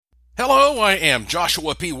Hello, I am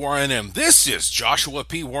Joshua P. Warren, and this is Joshua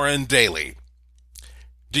P. Warren Daily.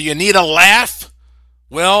 Do you need a laugh?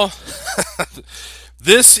 Well,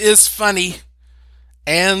 this is funny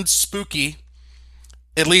and spooky.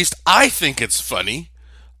 At least I think it's funny.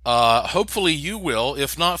 Hopefully you will.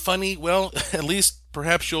 If not funny, well, at least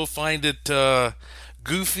perhaps you'll find it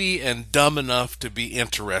goofy and dumb enough to be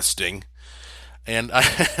interesting. And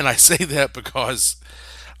and I say that because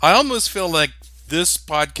I almost feel like this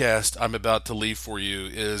podcast I'm about to leave for you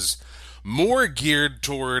is more geared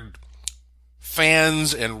toward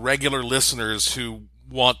fans and regular listeners who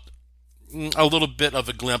want a little bit of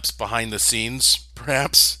a glimpse behind the scenes,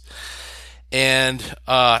 perhaps. And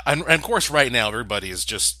of course, right now everybody is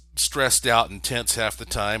just stressed out and tense half the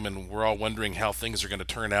time, and we're all wondering how things are going to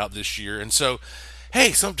turn out this year. And so,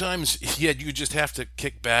 hey, sometimes you just have to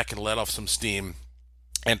kick back and let off some steam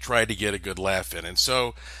and try to get a good laugh in. And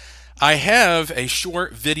so, I have a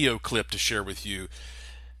short video clip to share with you.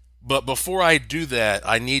 But before I do that,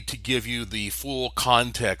 I need to give you the full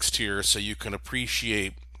context here so you can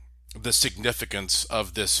appreciate the significance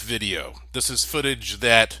of this video. This is footage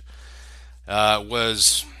that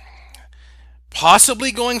was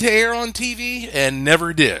possibly going to air on TV and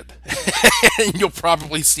never did. And you'll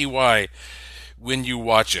probably see why when you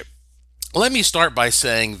watch it. Let me start by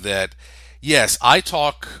saying that, yes, I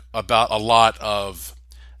talk about a lot of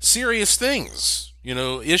serious things,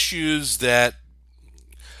 issues that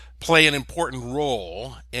play an important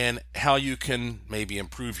role in how you can maybe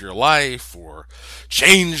improve your life or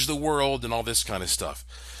change the world and all this kind of stuff.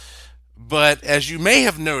 But as you may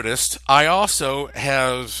have noticed, I also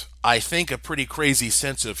have, I think, a pretty crazy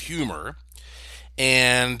sense of humor.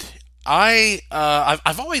 And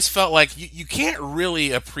I've always felt like you can't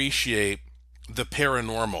really appreciate the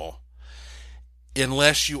paranormal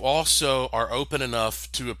unless you also are open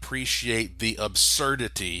enough to appreciate the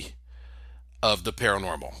absurdity of the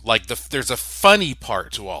paranormal. Like there's a funny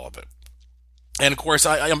part to all of it. And of course,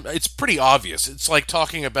 it's pretty obvious. It's like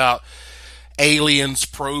talking about aliens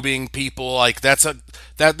probing people. Like that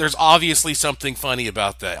there's obviously something funny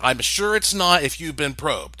about that. I'm sure it's not if you've been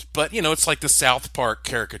probed, but it's like the South Park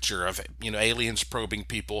caricature of aliens probing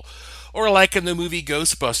people. Or like in the movie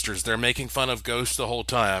Ghostbusters, they're making fun of ghosts the whole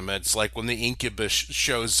time. It's like when the incubus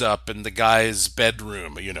shows up in the guy's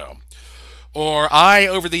bedroom. Or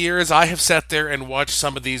over the years, I have sat there and watched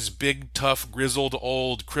some of these big, tough, grizzled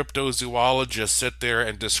old cryptozoologists sit there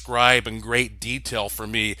and describe in great detail for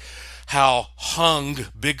me how hung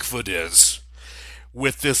Bigfoot is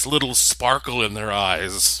with this little sparkle in their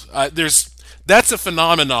eyes. That's a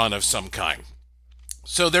phenomenon of some kind.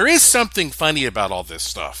 So there is something funny about all this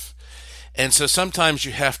stuff. And so sometimes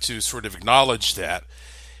you have to sort of acknowledge that.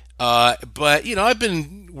 But I've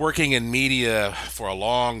been working in media for a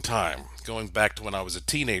long time, going back to when I was a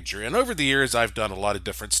teenager. And over the years, I've done a lot of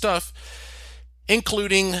different stuff,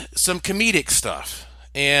 including some comedic stuff.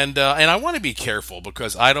 And I want to be careful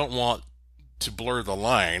because I don't want to blur the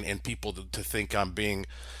line and people to think I'm being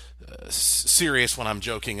serious when I'm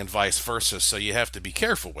joking and vice versa. So you have to be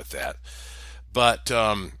careful with that. But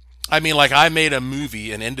I made a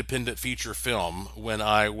movie, an independent feature film, when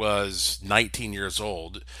I was 19 years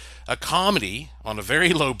old, a comedy on a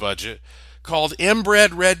very low budget called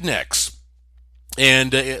Inbred Rednecks.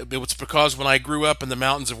 And it was because when I grew up in the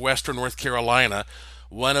mountains of western North Carolina,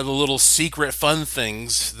 one of the little secret fun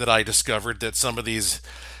things that I discovered that some of these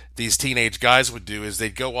teenage guys would do is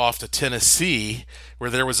they'd go off to Tennessee where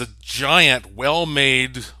there was a giant,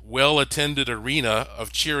 well-made, well-attended arena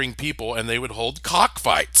of cheering people, and they would hold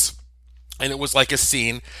cockfights. And it was like a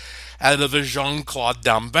scene out of a Jean-Claude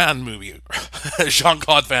Van Damme movie.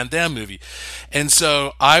 Jean-Claude Van Damme movie. And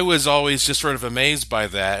so I was always just sort of amazed by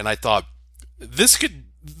that, and I thought,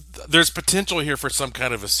 there's potential here for some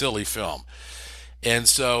kind of a silly film. And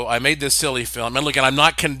so I made this silly film. And look, I'm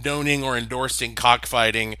not condoning or endorsing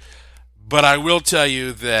cockfighting, but I will tell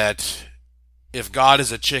you that if God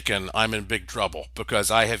is a chicken, I'm in big trouble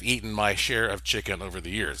because I have eaten my share of chicken over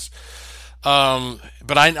the years. But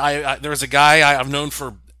there was a guy I've known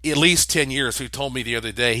for at least 10 years who told me the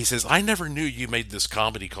other day, he says, I never knew you made this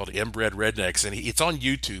comedy called Inbred Rednecks, and it's on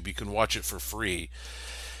YouTube. You can watch it for free.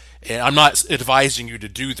 And I'm not advising you to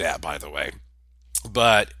do that, by the way.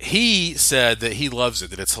 But he said that he loves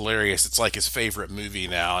it, that it's hilarious. It's like his favorite movie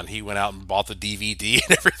now, and he went out and bought the DVD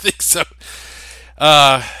and everything. So,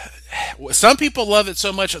 some people love it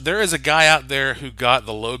so much. There is a guy out there who got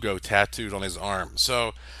the logo tattooed on his arm.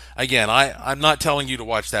 So, again, I'm not telling you to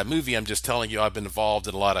watch that movie. I'm just telling you I've been involved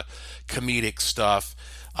in a lot of comedic stuff.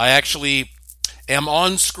 I actually am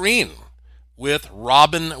on screen with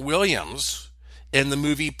Robin Williams in the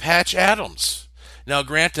movie Patch Adams. Now,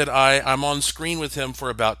 granted, I'm on screen with him for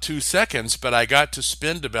about 2 seconds, but I got to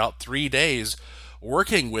spend about 3 days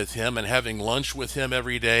working with him and having lunch with him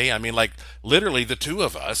every day. I mean, like literally the two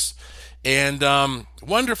of us. And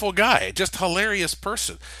wonderful guy, just hilarious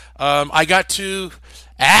person. I got to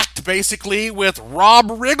act basically with Rob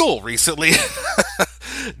Riggle recently,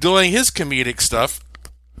 doing his comedic stuff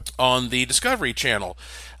on the Discovery Channel.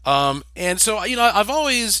 And so, I've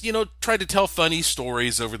always, tried to tell funny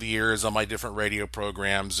stories over the years on my different radio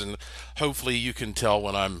programs, and hopefully you can tell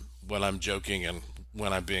when I'm joking and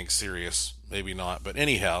when I'm being serious. Maybe not, but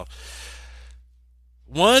anyhow,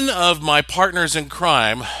 one of my partners in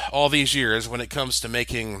crime all these years when it comes to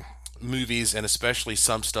making movies and especially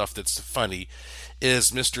some stuff that's funny is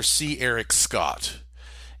Mr. C. Eric Scott.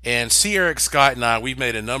 And C. Eric Scott and I, we've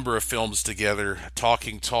made a number of films together,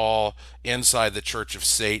 Talking Tall, Inside the Church of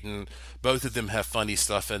Satan. Both of them have funny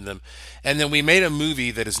stuff in them. And then we made a movie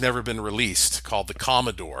that has never been released called The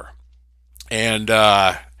Commodore. And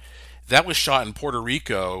that was shot in Puerto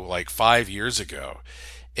Rico like 5 years ago,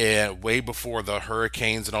 and way before the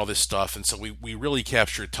hurricanes and all this stuff. And so we really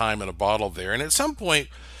captured time in a bottle there. And at some point,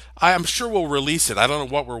 I'm sure we'll release it. I don't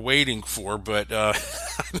know what we're waiting for, but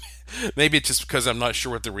maybe it's just because I'm not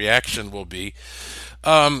sure what the reaction will be.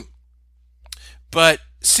 But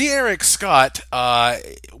C. Eric Scott,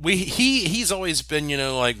 he's always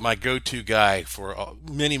been, like my go-to guy for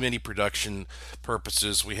many production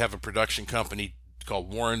purposes. We have a production company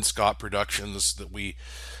called Warren Scott Productions that we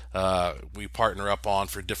partner up on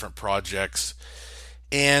for different projects.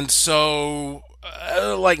 And so,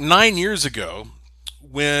 like 9 years ago,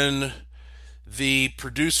 when the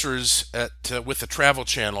producers with the Travel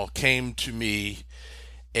Channel came to me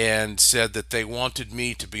and said that they wanted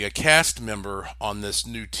me to be a cast member on this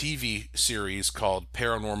new TV series called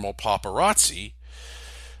Paranormal Paparazzi,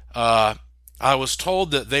 I was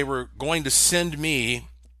told that they were going to send me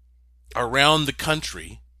around the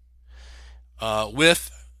country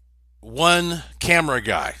with one camera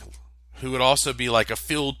guy who would also be like a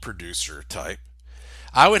field producer type.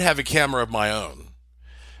 I would have a camera of my own,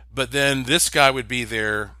 but then this guy would be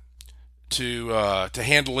there to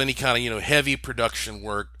handle any kind of heavy production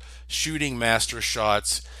work, shooting master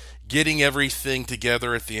shots, getting everything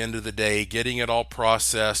together at the end of the day, getting it all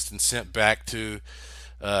processed and sent back to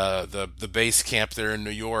the base camp there in New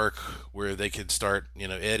York, where they could start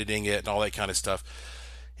editing it and all that kind of stuff.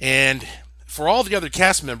 And for all the other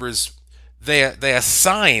cast members, they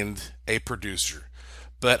assigned a producer,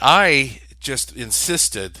 but I just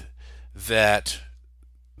insisted that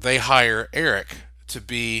they hire Eric to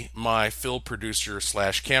be my field producer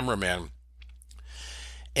 / cameraman.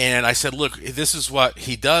 And I said, look, this is what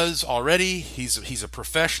he does already. He's a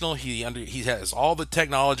professional. He has all the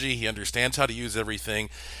technology. He understands how to use everything.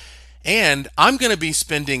 And I'm going to be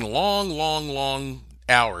spending long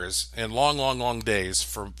hours and long days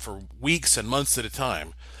for weeks and months at a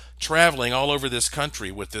time traveling all over this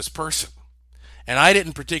country with this person. And I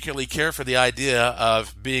didn't particularly care for the idea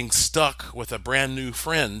of being stuck with a brand new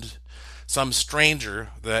friend, some stranger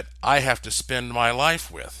that I have to spend my life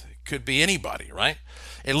with. It could be anybody, right?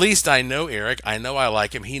 At least I know Eric. I know I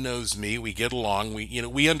like him. He knows me. We get along.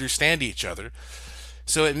 We understand each other.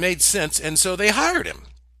 So it made sense. And so they hired him.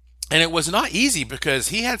 And it was not easy because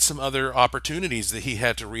he had some other opportunities that he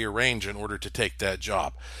had to rearrange in order to take that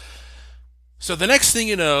job. So the next thing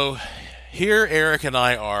you know, here Eric and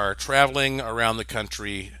I are traveling around the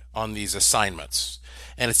country on these assignments.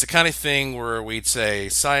 And it's the kind of thing where we'd say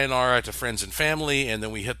sayonara to friends and family, and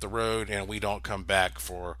then we hit the road and we don't come back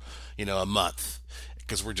for, a month,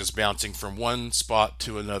 because we're just bouncing from one spot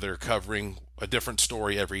to another, covering a different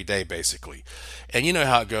story every day, basically. And you know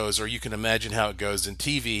how it goes, or you can imagine how it goes in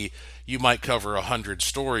TV. You might cover 100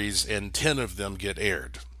 stories and 10 of them get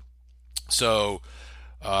aired. So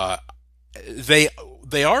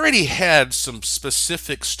they already had some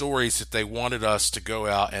specific stories that they wanted us to go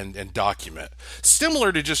out and document,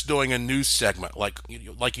 similar to just doing a news segment like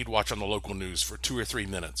you'd watch on the local news for 2 or 3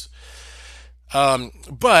 minutes.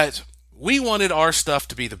 But we wanted our stuff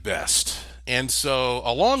to be the best. And so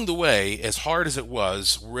along the way, as hard as it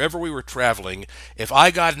was, wherever we were traveling, if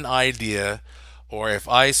I got an idea, or if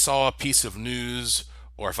I saw a piece of news,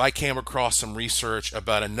 or if I came across some research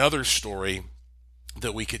about another story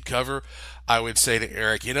that we could cover, I would say to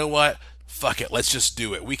Eric, you know what? Fuck it, let's just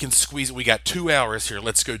do it. We can squeeze it. We got 2 hours here.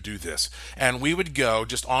 Let's go do this. And we would go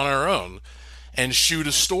just on our own and shoot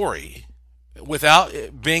a story without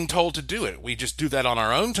being told to do it. We just do that on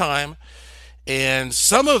our own time. And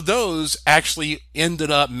some of those actually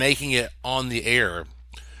ended up making it on the air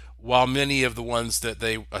while many of the ones that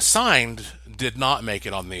they assigned did not make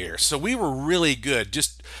it on the air. So we were really good.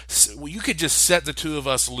 Just you could just set the two of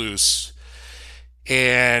us loose,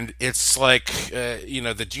 and it's like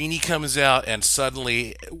the genie comes out, and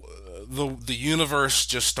suddenly the universe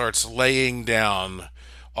just starts laying down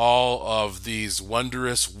all of these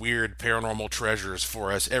wondrous, weird paranormal treasures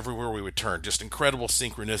for us everywhere we would turn. Just incredible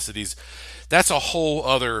synchronicities. That's a whole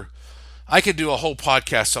other. I could do a whole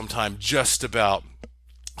podcast sometime just about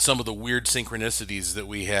some of the weird synchronicities that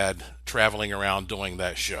we had traveling around doing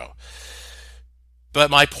that show. But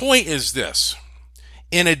my point is this.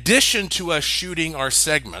 In addition to us shooting our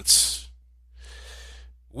segments,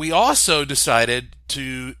 we also decided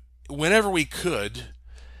to, whenever we could,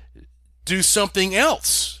 do something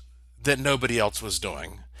else that nobody else was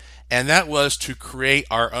doing. And that was to create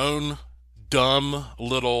our own dumb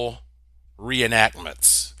little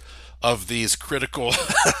reenactments of these critical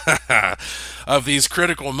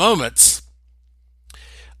moments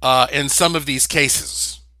in some of these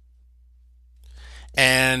cases,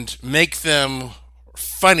 and make them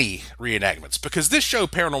funny reenactments. Because this show,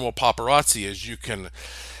 Paranormal Paparazzi, as you can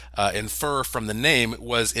infer from the name,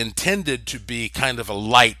 was intended to be kind of a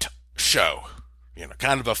light show,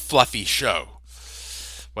 kind of a fluffy show,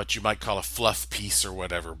 what you might call a fluff piece or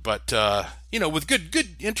whatever, but with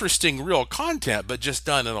good, interesting, real content, but just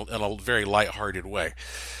done in a very lighthearted way,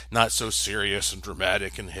 not so serious and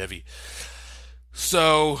dramatic and heavy.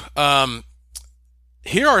 So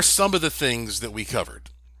here are some of the things that we covered,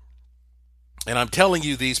 and I'm telling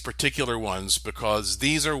you these particular ones because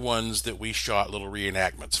these are ones that we shot little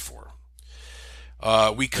reenactments for.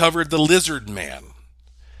 We covered the Lizard Man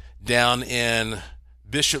down in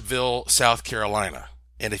Bishopville, South Carolina.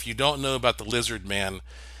 And if you don't know about the Lizard Man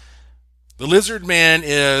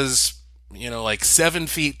is, like 7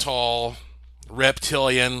 feet tall,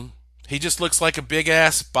 reptilian. He just looks like a big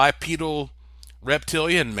ass bipedal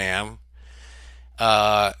reptilian man.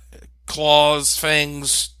 Claws,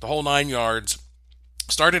 fangs, the whole 9 yards.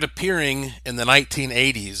 Started appearing in the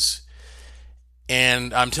 1980s.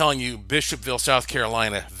 And I'm telling you, Bishopville, South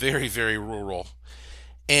Carolina, very, very rural.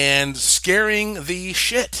 And scaring the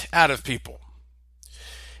shit out of people.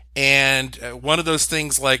 And one of those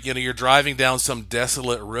things like, you're driving down some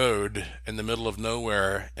desolate road in the middle of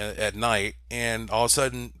nowhere at night, and all of a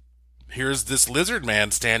sudden, here's this lizard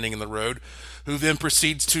man standing in the road who then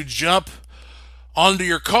proceeds to jump onto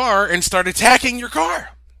your car and start attacking your car.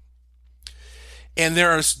 And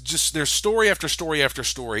there's story after story after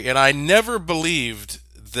story, and I never believed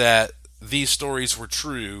that these stories were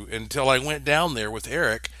true until I went down there with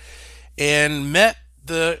Eric and met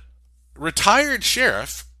the retired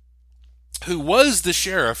sheriff who was the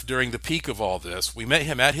sheriff during the peak of all this. We met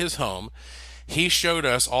him at his home. He showed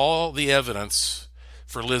us all the evidence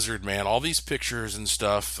for Lizard Man, all these pictures and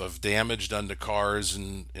stuff of damage done to cars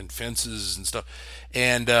and fences and stuff.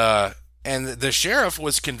 And the sheriff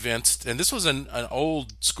was convinced, and this was an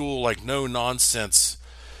old school, like no nonsense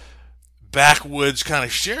backwoods kind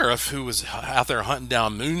of sheriff who was out there hunting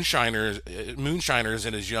down moonshiners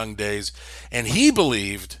in his young days, and he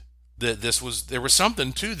believed that there was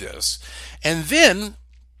something to this. And then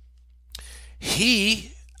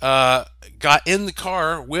he got in the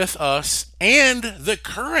car with us and the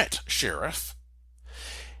current sheriff,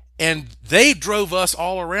 and they drove us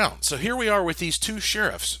all around. So here we are with these two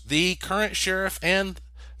sheriffs, the current sheriff and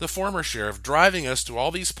the former sheriff, driving us to all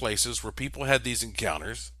these places where people had these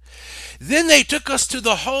encounters. Then they took us to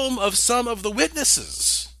the home of some of the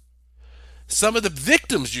witnesses, some of the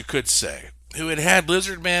victims, you could say, who had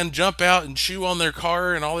Lizard Man jump out and chew on their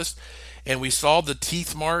car and all this. And we saw the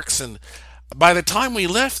teeth marks. And by the time we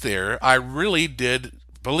left there, I really did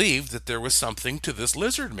believe that there was something to this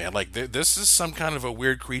Lizard Man. Like, this is some kind of a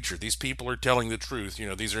weird creature. These people are telling the truth.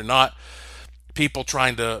 These are not people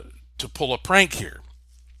trying to pull a prank here.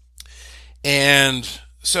 And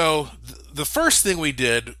so the first thing we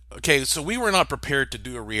did, so we were not prepared to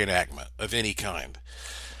do a reenactment of any kind,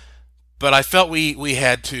 but I felt we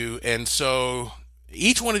had to, and so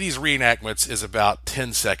each one of these reenactments is about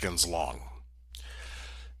 10 seconds long.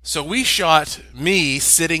 So we shot me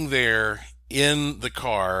sitting there in the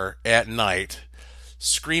car at night,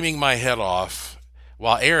 screaming my head off,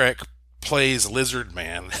 while Eric plays Lizard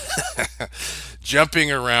Man,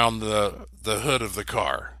 jumping around the hood of the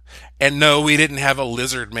car. And no, we didn't have a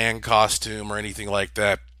Lizard Man costume or anything like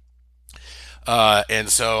that. And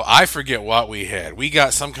so I forget what we had. We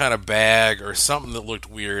got some kind of bag or something that looked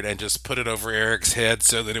weird and just put it over Eric's head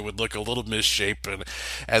so that it would look a little misshapen.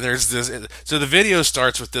 And there's this. So the video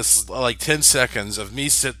starts with this like 10 seconds of me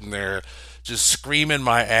sitting there just screaming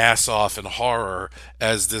my ass off in horror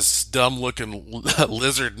as this dumb looking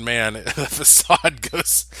lizard man in the facade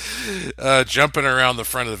goes jumping around the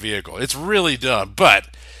front of the vehicle. It's really dumb,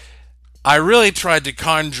 but I really tried to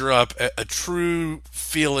conjure up a true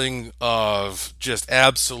feeling of just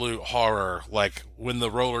absolute horror, like when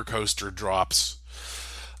the roller coaster drops,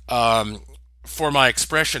 for my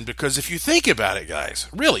expression. Because if you think about it, guys,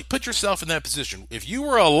 really put yourself in that position. If you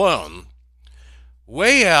were alone,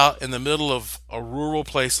 way out in the middle of a rural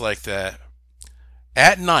place like that,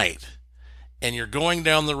 at night, and you're going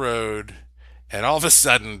down the road, and all of a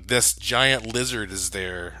sudden this giant lizard is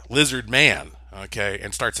there, lizard man, okay,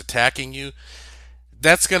 and starts attacking you,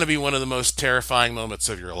 that's going to be one of the most terrifying moments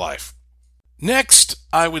of your life. Next,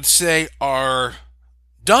 I would say our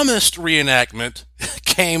dumbest reenactment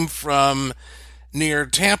came from near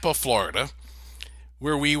Tampa, Florida,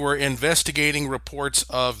 where we were investigating reports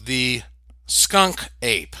of the skunk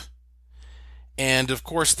ape. And of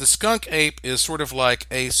course, the skunk ape is sort of like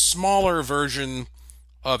a smaller version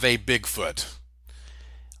of a Bigfoot.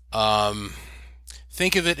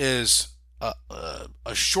 Think of it as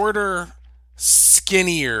a shorter,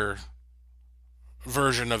 skinnier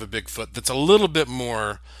version of a Bigfoot that's a little bit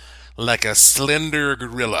more like a slender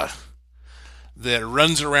gorilla that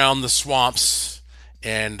runs around the swamps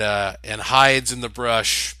and hides in the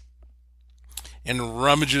brush and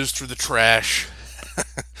rummages through the trash.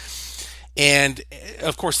 And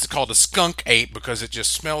of course, it's called a skunk ape because it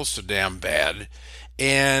just smells so damn bad.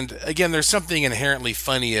 And again, there's something inherently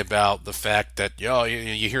funny about the fact that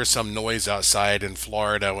you hear some noise outside in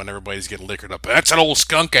Florida when everybody's getting liquored up. That's an old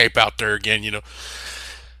skunk ape out there again.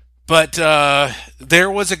 But there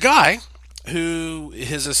was a guy who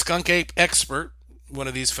is a skunk ape expert, one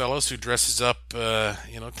of these fellows who dresses up,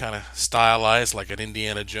 kind of stylized like an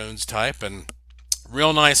Indiana Jones type, and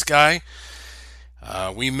real nice guy.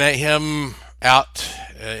 We met him out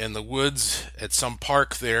in the woods at some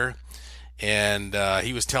park there, and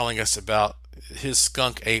he was telling us about his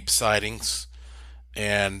skunk ape sightings.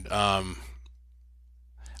 And I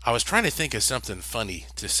was trying to think of something funny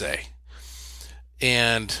to say,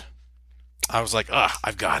 and I was like,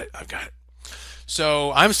 I've got it.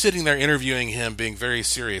 So I'm sitting there interviewing him, being very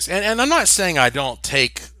serious. And I'm not saying I don't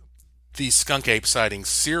take these skunk ape sightings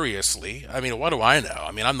seriously. I mean, what do I know?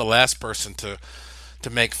 I mean, I'm the last person to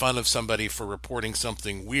make fun of somebody for reporting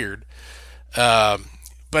something weird.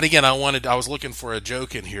 But again, I was looking for a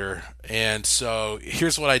joke in here, and so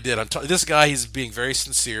here's what I did. This guy, he's being very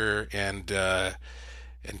sincere and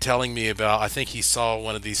telling me about. I think he saw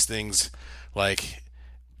one of these things like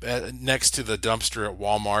next to the dumpster at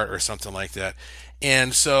Walmart or something like that.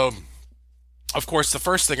 And so, of course, the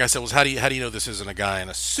first thing I said was, "How do you know this isn't a guy in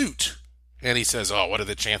a suit?" And he says, "Oh, what are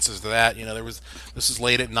the chances of that? This is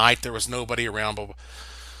late at night. There was nobody around." Blah, blah.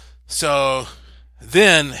 So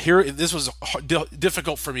then this was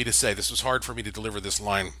difficult for me to say. This was hard for me to deliver this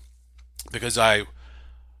line because I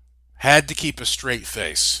had to keep a straight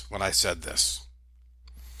face when I said this.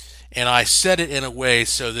 And I said it in a way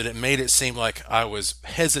so that it made it seem like I was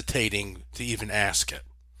hesitating to even ask it.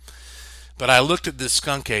 But I looked at this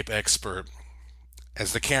skunk ape expert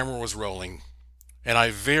as the camera was rolling, and I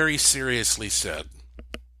very seriously said,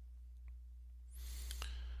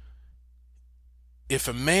 if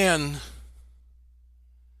a man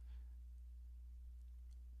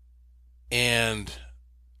and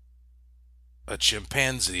a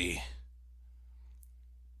chimpanzee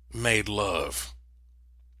made love,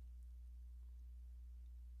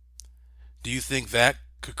 do you think that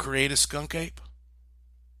could create a skunk ape?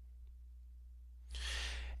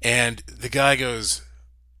 And the guy goes,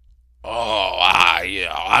 "Oh,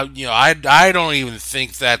 I don't even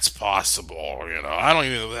think that's possible.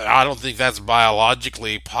 I don't think that's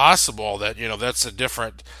biologically possible. That's a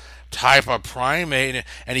different type of primate."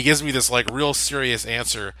 And he gives me this like real serious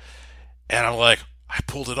answer, and I'm like, I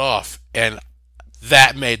pulled it off, and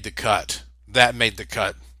that made the cut.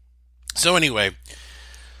 So anyway,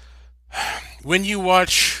 when you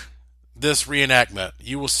watch this reenactment,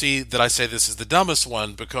 you will see that I say this is the dumbest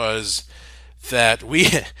one because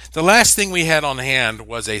the last thing we had on hand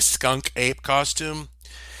was a skunk ape costume.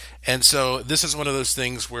 And so this is one of those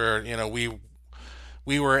things where,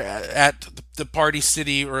 we were at the Party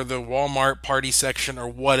City or the Walmart party section or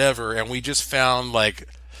whatever, and we just found like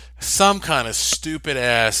some kind of stupid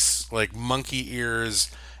ass like monkey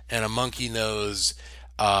ears and a monkey nose.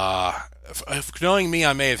 Knowing me,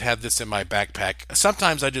 I may have had this in my backpack.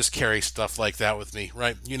 Sometimes I just carry stuff like that with me,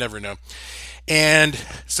 right? You never know. And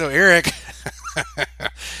so Eric,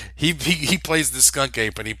 he plays the skunk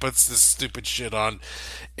ape and he puts this stupid shit on,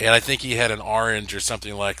 and I think he had an orange or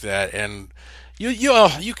something like that. And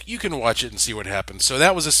You can watch it and see what happens. So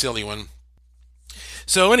that was a silly one.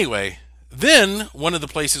 So anyway, then one of the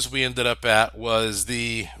places we ended up at was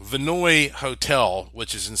the Vinoy Hotel,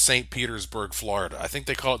 which is in St. Petersburg, Florida. I think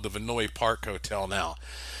they call it the Vinoy Park Hotel now.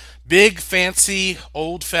 Big, fancy,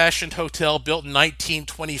 old-fashioned hotel built in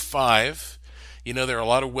 1925. You know, there are a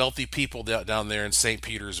lot of wealthy people down there in St.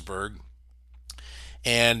 Petersburg.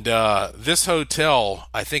 And this hotel,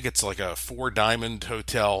 I think it's like a four-diamond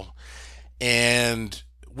hotel. And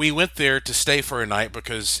we went there to stay for a night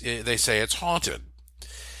because they say it's haunted.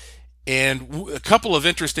 And a couple of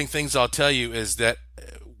interesting things I'll tell you is that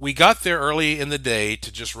we got there early in the day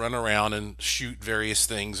to just run around and shoot various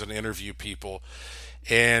things and interview people.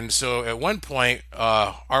 And so at one point,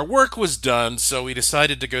 our work was done, so we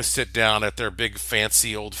decided to go sit down at their big,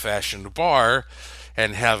 fancy, old fashioned bar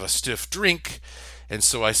and have a stiff drink. And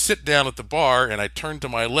so I sit down at the bar and I turn to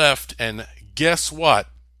my left, and guess what?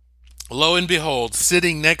 Lo and behold,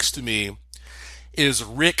 sitting next to me is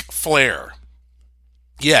Ric Flair.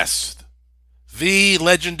 Yes, the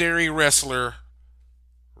legendary wrestler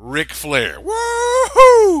Ric Flair.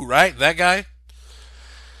 Woohoo! Right? That guy?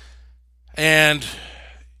 And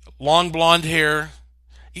long blonde hair.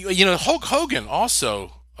 You know, Hulk Hogan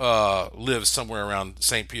also lives somewhere around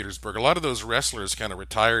St. Petersburg. A lot of those wrestlers kind of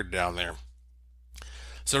retired down there.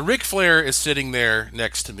 So Ric Flair is sitting there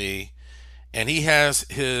next to me, and he has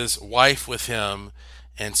his wife with him.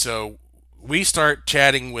 And so we start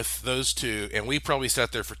chatting with those two, and we probably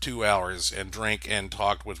sat there for 2 hours and drank and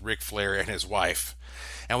talked with Ric Flair and his wife.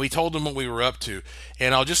 And we told them what we were up to.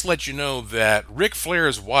 And I'll just let you know that Ric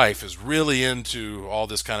Flair's wife is really into all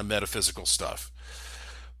this kind of metaphysical stuff.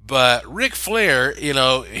 But Ric Flair, you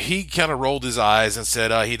know, he kind of rolled his eyes and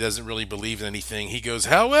said he doesn't really believe in anything. He goes,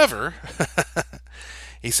 however,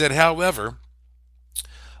 however,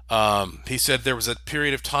 he said there was a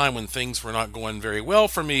period of time when things were not going very well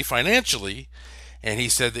for me financially, and he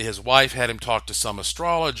said that his wife had him talk to some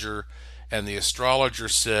astrologer, and the astrologer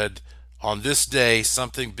said, on this day,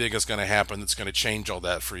 something big is going to happen that's going to change all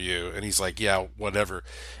that for you. And he's like, yeah, whatever.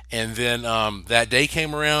 And then that day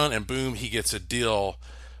came around, and boom, he gets a deal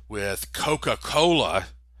with Coca-Cola.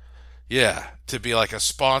 Yeah, to be like a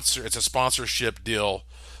sponsor. It's a sponsorship deal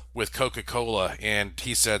with Coca-Cola, and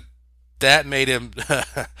he said that made him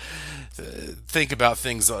think about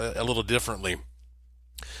things a little differently.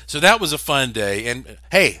 So that was a fun day. And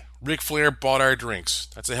hey, Ric Flair bought our drinks.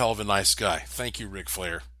 That's a hell of a nice guy. Thank you, Ric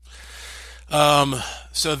Flair.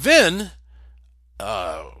 So then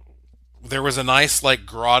there was a nice like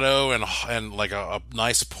grotto and like a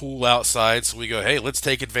nice pool outside. So we go, hey, let's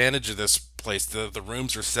take advantage of this place. The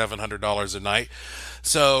rooms are $700 a night.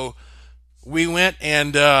 So we went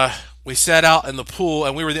and we sat out in the pool,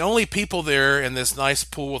 and we were the only people there in this nice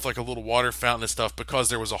pool with like a little water fountain and stuff because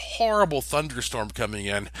there was a horrible thunderstorm coming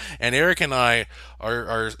in. And Eric and I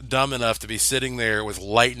are dumb enough to be sitting there with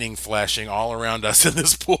lightning flashing all around us in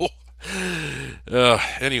this pool.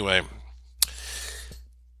 Anyway,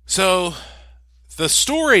 so the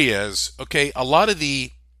story is, okay, a lot of the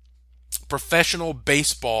professional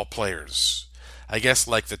baseball players, I guess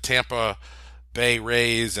like the Tampa Bay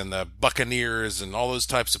Rays and the Buccaneers and all those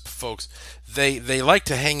types of folks, they like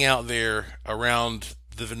to hang out there around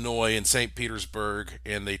the Vinoy in St. Petersburg,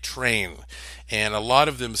 and they train. And a lot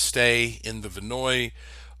of them stay in the Vinoy.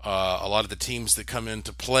 A lot of the teams that come in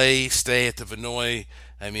to play stay at the Vinoy.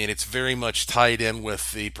 I mean, it's very much tied in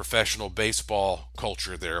with the professional baseball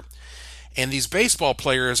culture there. And these baseball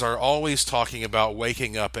players are always talking about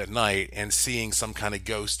waking up at night and seeing some kind of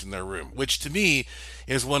ghost in their room, which to me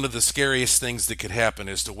is one of the scariest things that could happen,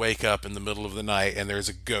 is to wake up in the middle of the night and there's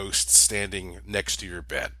a ghost standing next to your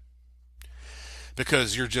bed.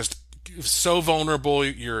 Because you're just so vulnerable,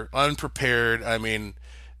 you're unprepared. I mean,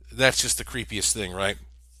 that's just the creepiest thing, right?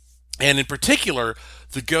 And in particular,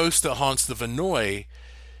 the ghost that haunts the Vinoy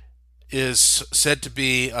is said to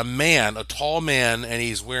be a man, a tall man, and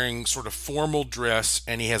he's wearing sort of formal dress,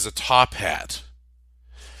 and he has a top hat.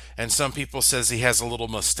 And some people says he has a little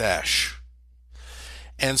mustache.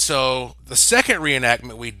 And so the second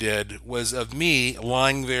reenactment we did was of me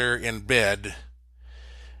lying there in bed,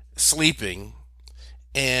 sleeping,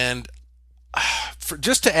 and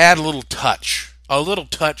just to add a little touch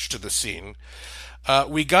to the scene,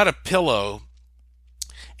 we got a pillow.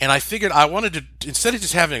 And I figured I wanted to, instead of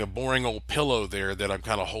just having a boring old pillow there that I'm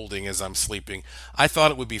kind of holding as I'm sleeping, I thought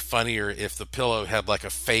it would be funnier if the pillow had like a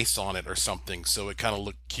face on it or something, so it kind of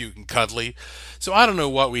looked cute and cuddly. So I don't know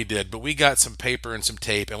what we did, but we got some paper and some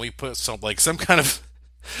tape, and we put some kind of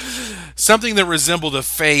something that resembled a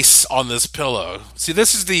face on this pillow. See,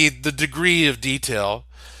 this is the degree of detail.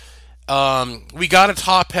 We got a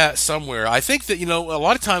top hat somewhere. I think that, a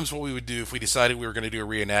lot of times what we would do if we decided we were going to do a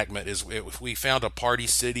reenactment is if we found a party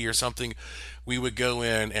city or something, we would go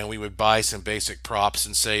in and we would buy some basic props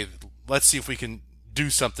and say, let's see if we can do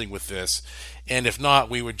something with this. And if not,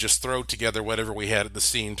 we would just throw together whatever we had at the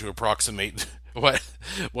scene to approximate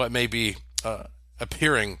what may be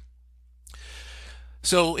appearing.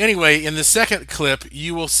 So anyway, in the second clip,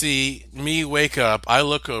 you will see me wake up. I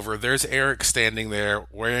look over. There's Eric standing there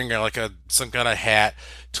wearing some kind of hat,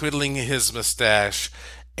 twiddling his mustache,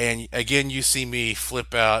 and again you see me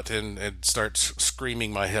flip out and start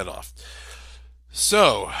screaming my head off.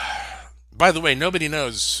 So, by the way, nobody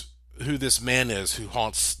knows who this man is who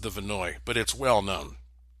haunts the Vinoy, but it's well known.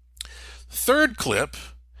 Third clip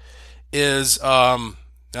is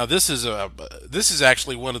now this is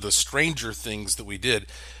actually one of the stranger things that we did.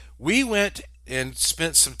 We went and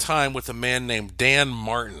spent some time with a man named Dan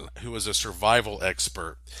Martin, who was a survival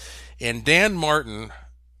expert. And Dan Martin,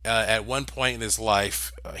 at one point in his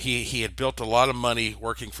life, he had built a lot of money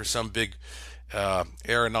working for some big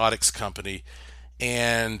aeronautics company,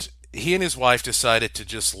 and he and his wife decided to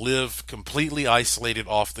just live completely isolated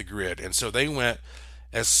off the grid. And so they went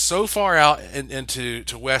so far out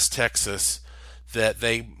into West Texas that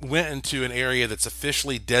they went into an area that's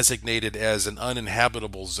officially designated as an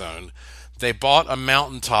uninhabitable zone. They bought a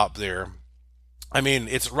mountaintop there. I mean,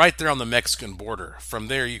 it's right there on the Mexican border. From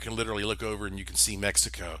there, you can literally look over and you can see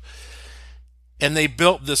Mexico. And they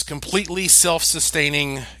built this completely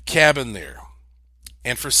self-sustaining cabin there.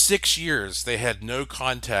 And for 6 years, they had no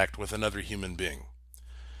contact with another human being.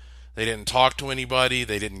 They didn't talk to anybody.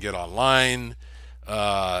 They didn't get online.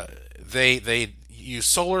 They used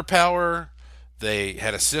solar power. They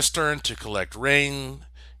had a cistern to collect rain.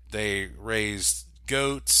 They raised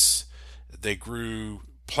goats. They grew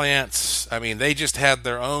plants. I mean, they just had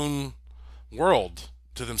their own world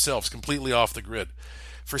to themselves, completely off the grid,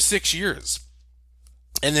 for 6 years.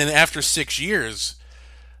 And then after 6 years,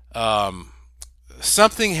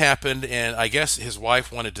 something happened, and I guess his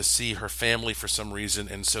wife wanted to see her family for some reason,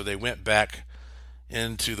 and so they went back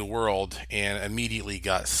into the world and immediately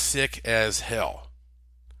got sick as hell.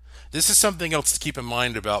 This is something else to keep in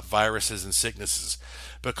mind about viruses and sicknesses.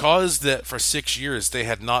 Because that for 6 years they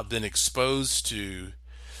had not been exposed to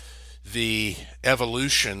the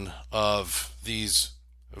evolution of these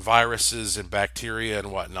viruses and bacteria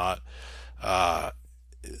and whatnot,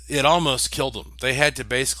 it almost killed them. They had to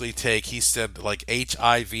basically take, he said, like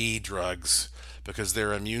HIV drugs because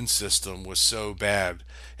their immune system was so bad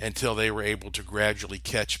until they were able to gradually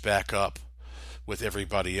catch back up with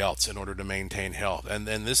everybody else in order to maintain health. And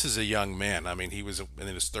this is a young man. I mean, he was in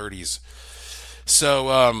his 30s.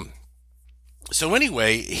 So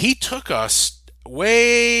anyway, he took us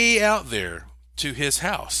way out there to his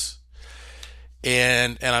house.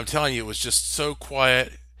 And I'm telling you, it was just so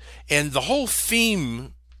quiet. And the whole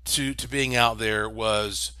theme to being out there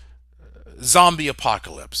was zombie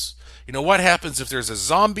apocalypse. You know, what happens if there's a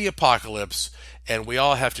zombie apocalypse and we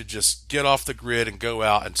all have to just get off the grid and go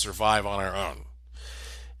out and survive on our own?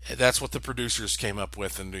 That's what the producers came up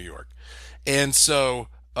with in New York. And so,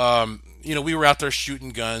 we were out there shooting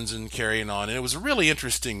guns and carrying on, and it was a really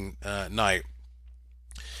interesting night.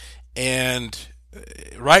 And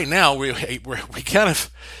right now, we kind of,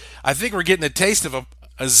 I think we're getting a taste of a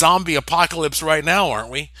zombie apocalypse right now, aren't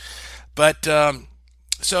we? But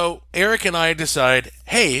so Eric and I decide,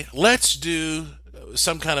 hey, let's do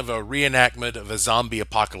some kind of a reenactment of a zombie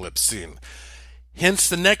apocalypse scene. Hence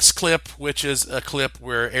the next clip, which is a clip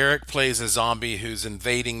where Eric plays a zombie who's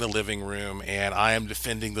invading the living room, and I am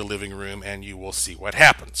defending the living room, and you will see what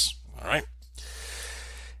happens. All right.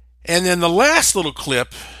 And then the last little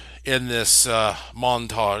clip in this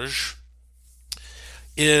montage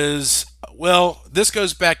is, well, this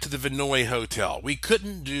goes back to the Vinoy Hotel. We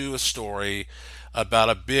couldn't do a story about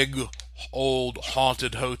a big, old,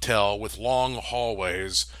 haunted hotel with long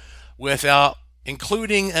hallways without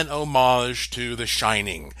including an homage to The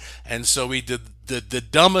Shining. And so we did the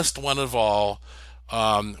dumbest one of all,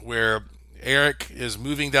 where Eric is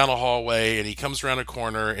moving down a hallway and he comes around a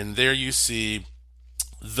corner, and there you see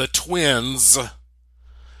the twins,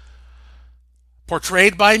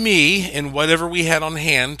 portrayed by me in whatever we had on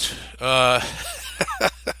hand,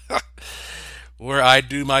 where I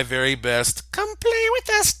do my very best. Come play with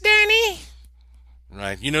us, Danny.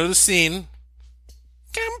 Right, you know the scene.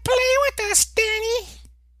 Come play with us, Danny.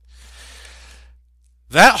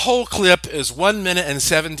 That whole clip is 1 minute and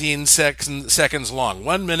 17 seconds long.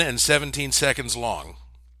 1 minute and 17 seconds long.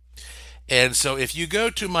 And so if you go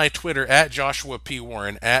to my Twitter, at Joshua P.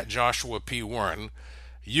 Warren,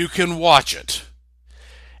 you can watch it.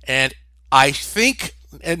 And I think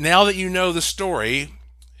and now that you know the story,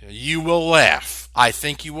 you will laugh. I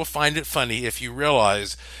think you will find it funny if you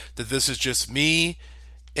realize that this is just me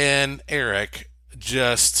and Eric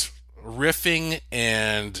just riffing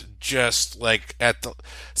and just like at the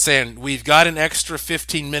saying we've got an extra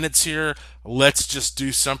 15 minutes here, let's just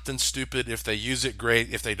do something stupid. If they use it,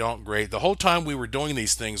 great. If they don't, great. The whole time we were doing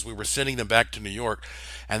these things, we were sending them back to New York,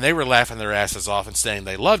 and they were laughing their asses off and saying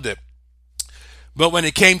they loved it. But when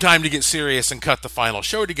it came time to get serious and cut the final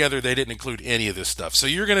show together, they didn't include any of this stuff. So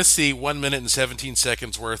you're going to see 1 minute and 17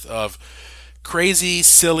 seconds worth of crazy,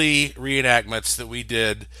 silly reenactments that we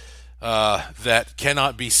did that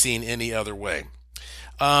cannot be seen any other way.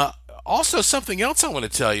 Also, something else I want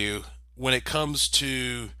to tell you when it comes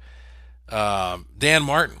to Dan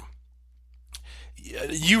Martin.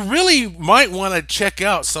 You really might want to check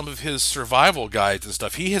out some of his survival guides and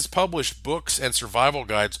stuff. He has published books and survival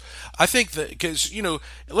guides. I think that because,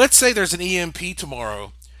 let's say there's an EMP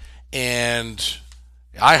tomorrow, and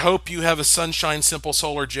I hope you have a Sunshine Simple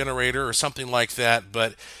Solar generator or something like that.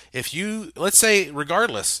 But if you, let's say,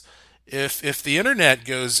 regardless, if the internet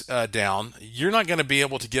goes down, you're not going to be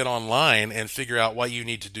able to get online and figure out what you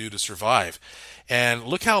need to do to survive. And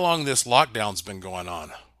look how long this lockdown's been going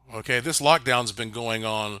on. Okay, this lockdown's been going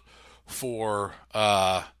on for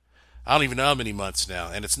I don't even know how many months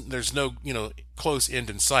now, and there's no close end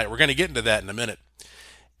in sight. We're going to get into that in a minute.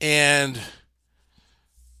 And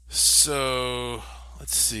so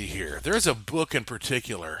let's see here. There's a book in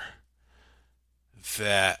particular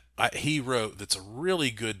that he wrote that's a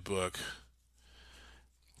really good book,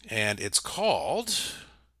 and it's called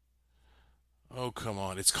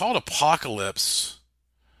it's called Apocalypse.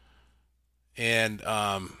 And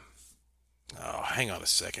hang on a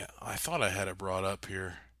second. I thought I had it brought up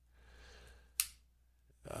here.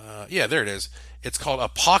 Yeah, there it is. It's called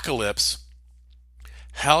Apocalypse: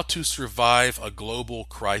 How to Survive a Global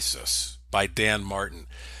Crisis by Dan Martin.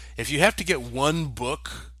 If you have to get one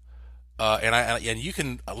book, and you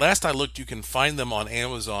can, last I looked, you can find them on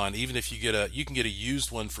Amazon. Even if you can get a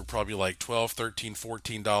used one for probably like $12, $13,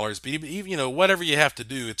 $14. But even whatever you have to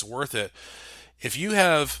do, it's worth it. If you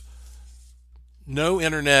have no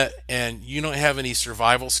internet and you don't have any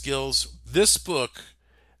survival skills, this book,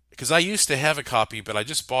 because I used to have a copy, but I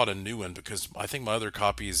just bought a new one because I think my other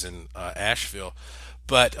copy is in Asheville.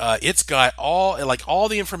 But it's got all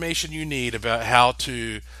the information you need about how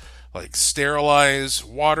to sterilize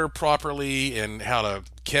water properly, and how to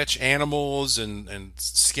catch animals and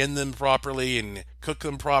skin them properly and cook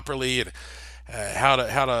them properly, and how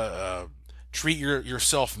to treat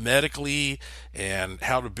yourself medically, and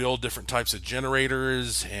how to build different types of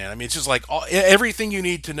generators. And I mean, it's just everything you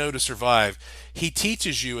need to know to survive. He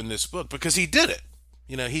teaches you in this book because he did it.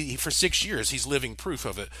 He for 6 years, he's living proof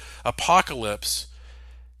of it. Apocalypse: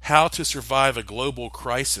 How to Survive a Global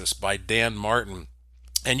Crisis by Dan Martin.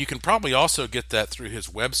 And you can probably also get that through his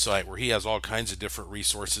website, where he has all kinds of different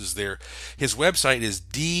resources there. His website is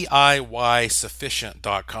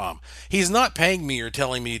DIYsufficient.com. He's not paying me or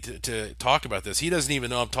telling me to talk about this. He doesn't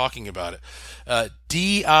even know I'm talking about it.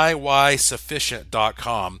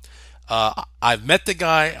 DIYsufficient.com. I've met the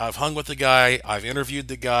guy. I've hung with the guy. I've interviewed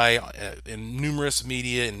the guy in numerous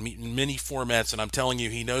media and in many formats, and I'm telling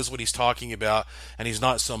you, he knows what he's talking about, and he's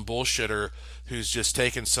not some bullshitter who's just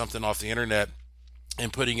taking something off the internet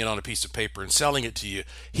and putting it on a piece of paper and selling it to you.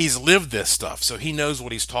 He's lived this stuff, so he knows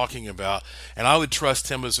what he's talking about, and I would trust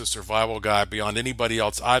him as a survival guy beyond anybody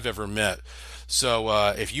else I've ever met.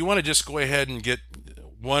 So if you want to just go ahead and get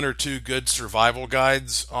one or two good survival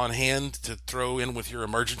guides on hand to throw in with your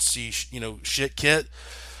emergency shit kit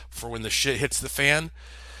for when the shit hits the fan,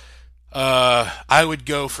 I would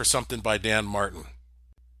go for something by Dan Martin.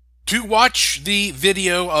 To watch the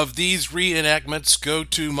video of these reenactments, go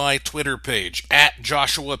to my Twitter page,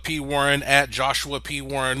 @JoshuaPWarren,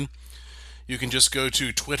 @JoshuaPWarren. You can just go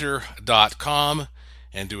to twitter.com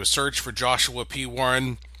and do a search for Joshua P.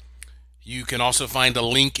 Warren. You can also find a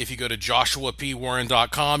link. If you go to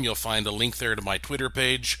joshuapwarren.com, you'll find a link there to my Twitter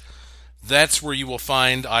page. That's where you will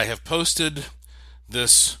find I have posted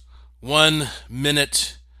this 1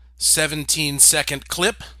 minute, 17-second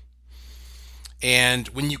clip. And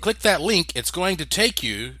when you click that link, it's going to take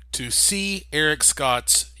you to see Eric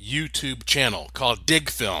Scott's YouTube channel called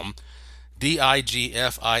DigFilm,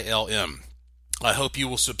 DIGFILM. I hope you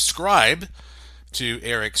will subscribe to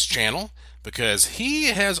Eric's channel, because he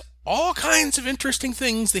has all kinds of interesting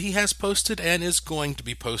things that he has posted and is going to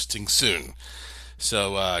be posting soon.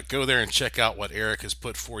 So go there and check out what Eric has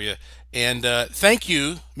put for you. And thank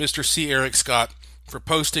you, Mr. C. Eric Scott, for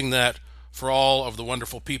posting that for all of the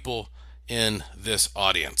wonderful people in this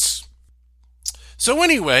audience. So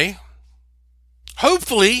anyway,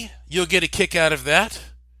 Hopefully, you'll get a kick out of that.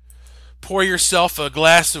 Pour yourself a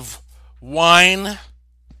glass of wine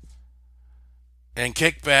and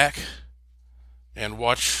kick back and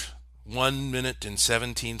watch 1 minute and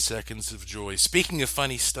 17 seconds of joy. Speaking of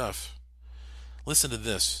funny stuff, listen to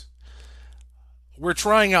this. We're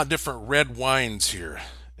trying out different red wines here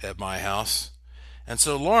at my house. And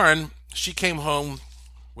so Lauren, she came home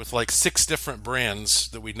with like 6 different brands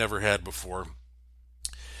that we'd never had before.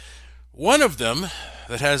 One of them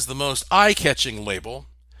that has the most eye-catching label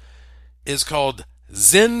is called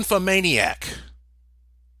Zinfomaniac.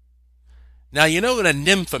 Now, you know what a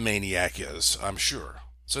nymphomaniac is, I'm sure.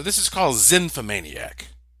 So this is called Zinfomaniac.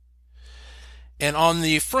 And on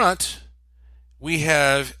the front, we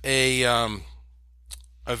have a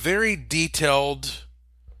very detailed,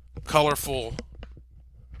 colorful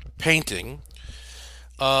painting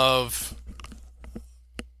of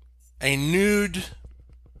a nude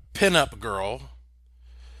pinup girl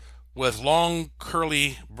with long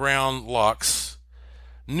curly brown locks,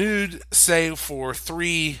 nude save for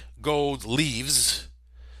 3 gold leaves,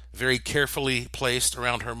 very carefully placed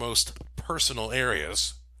around her most personal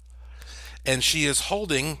areas. And she is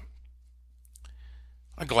holding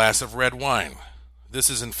a glass of red wine. This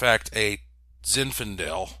is in fact a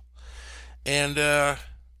Zinfandel. And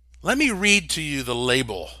let me read to you the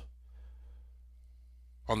label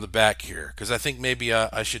on the back here, because I think maybe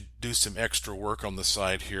I should do some extra work on the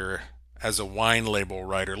side here as a wine label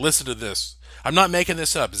writer. Listen to this. I'm not making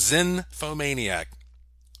this up. Zinfomaniac.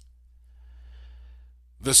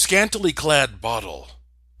 The scantily clad bottle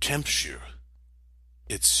tempts you,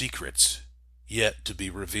 its secrets yet to be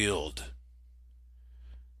revealed.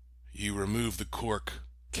 You remove the cork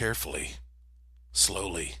carefully,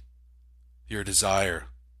 slowly, your desire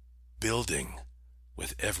building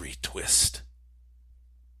with every twist.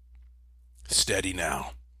 Steady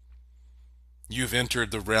now. You've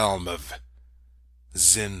entered the realm of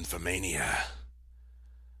Zinfomania,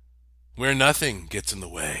 where nothing gets in the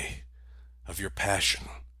way of your passion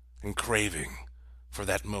and craving for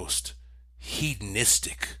that most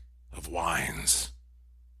hedonistic of wines,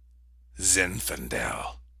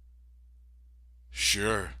 Zinfandel.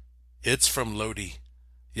 Sure, it's from Lodi.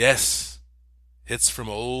 Yes, it's from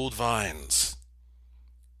old vines.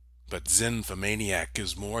 But Zinfomaniac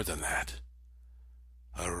is more than that.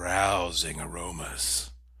 Arousing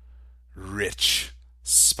aromas, rich,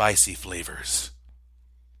 spicy flavors,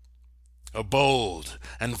 a bold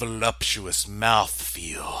and voluptuous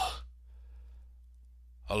mouthfeel,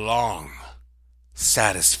 a long,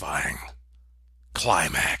 satisfying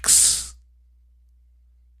climax.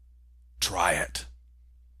 Try it.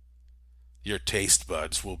 Your taste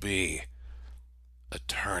buds will be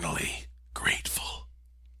eternally grateful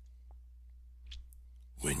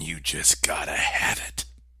when you just gotta have it.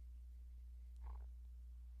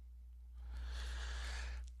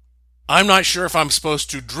 I'm not sure if I'm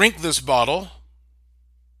supposed to drink this bottle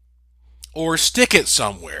or stick it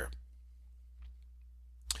somewhere.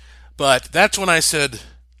 But that's when I said,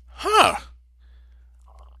 I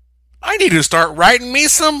need to start writing me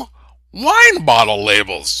some wine bottle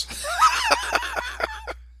labels.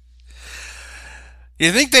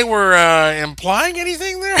 You think they were implying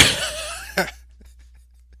anything there?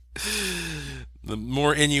 The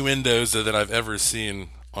more innuendos that I've ever seen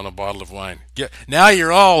on a bottle of wine. Now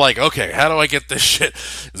you're all like, okay, how do I get this shit?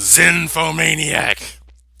 Zinfomaniac.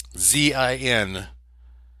 Z-I-N.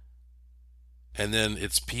 And then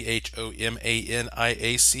it's Phomaniac.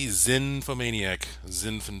 Zinfomaniac.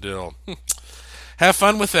 Zinfandel. Have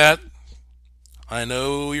fun with that. I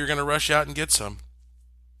know you're going to rush out and get some.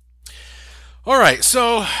 All right,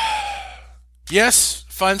 so yes,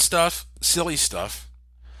 fun stuff, silly stuff.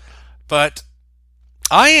 But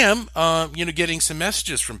I am, getting some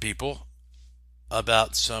messages from people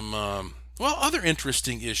about some, other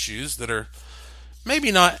interesting issues that are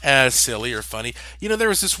maybe not as silly or funny. There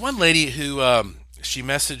was this one lady who, she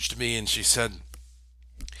messaged me and she said,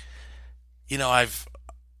 I've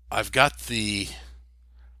got the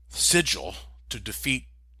sigil to defeat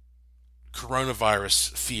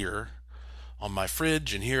coronavirus fear on my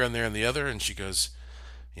fridge and here and there and the other. And she goes,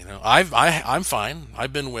 I'm fine.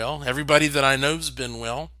 I've been well. Everybody that I know's been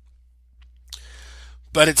well.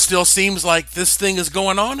 But it still seems like this thing is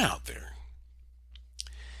going on out there.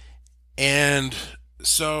 And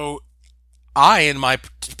so in my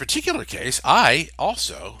particular case, I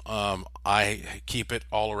also, I keep it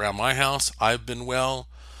all around my house. I've been well.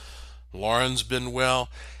 Lauren's been well.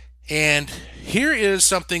 And here is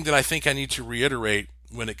something that I think I need to reiterate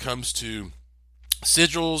when it comes to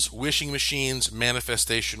sigils, wishing machines,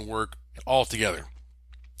 manifestation work, all together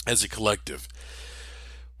as a collective.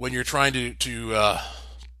 when you're trying to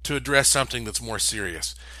address something that's more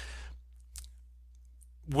serious.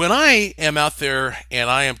 When I am out there and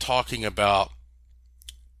I am talking about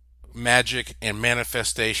magic and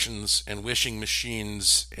manifestations and wishing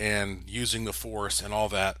machines and using the force and all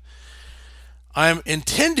that, I'm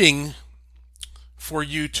intending for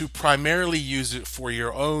you to primarily use it for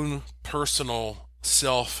your own personal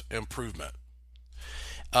self improvement.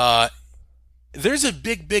 Uh, there's a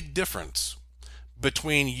big difference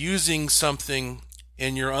between using something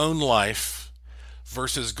in your own life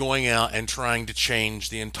versus going out and trying to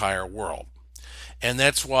change the entire world. And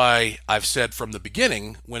that's why I've said from the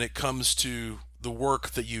beginning, when it comes to the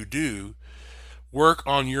work that you do, work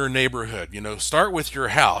on your neighborhood. Start with your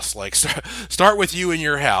house. Like start with you in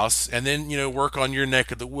your house, and then work on your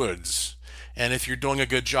neck of the woods. And if you're doing a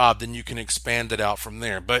good job, then you can expand it out from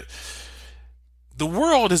there. But the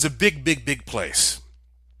world is a big place,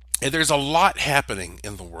 and there's a lot happening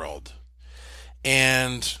in the world,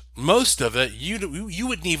 and most of it you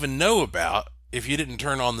wouldn't even know about if you didn't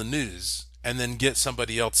turn on the news and then get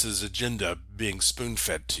somebody else's agenda being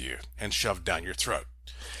spoon-fed to you and shoved down your throat.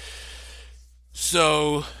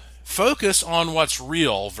 So focus on what's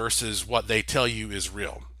real versus what they tell you is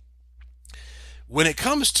real. When it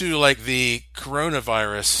comes to like the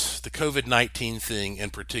coronavirus, the COVID-19 thing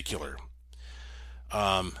in particular,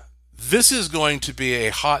 this is going to be a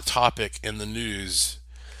hot topic in the news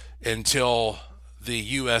until the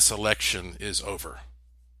U.S. election is over.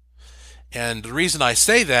 And the reason I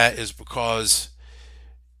say that is because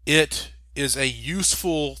it is a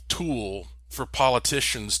useful tool for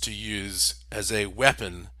politicians to use as a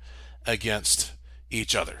weapon against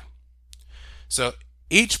each other. So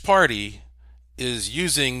each party is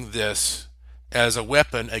using this as a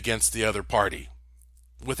weapon against the other party.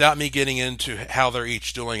 Without me getting into how they're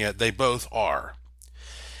each doing it, they both are.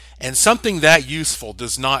 And something that useful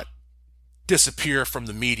does not disappear from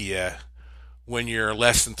the media when you're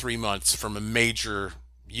less than 3 months from a major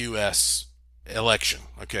U.S. election.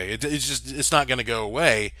 Okay, it's not going to go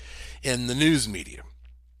away in the news media.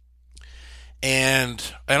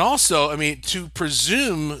 And also, I mean, to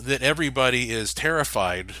presume that everybody is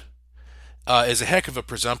terrified is a heck of a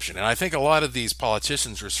presumption. And I think a lot of these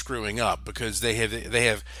politicians are screwing up because they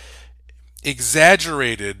have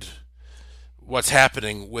exaggerated what's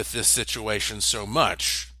happening with this situation so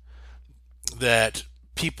much that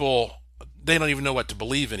people, they don't even know what to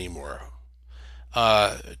believe anymore.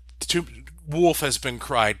 Wolf has been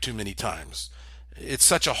cried too many times. It's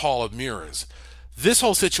such a hall of mirrors. This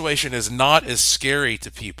whole situation is not as scary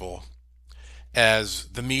to people as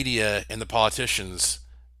the media and the politicians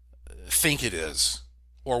think it is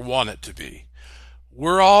or want it to be.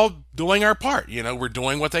 We're all doing our part. We're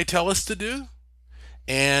doing what they tell us to do,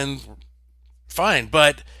 and fine.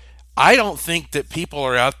 But I don't think that people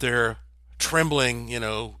are out there trembling,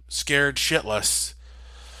 scared shitless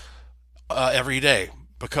every day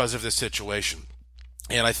because of this situation.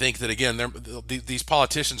 And I think that, again, these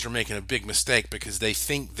politicians are making a big mistake because they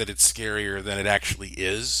think that it's scarier than it actually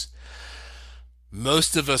is.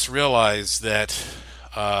 Most of us realize that,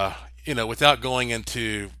 without going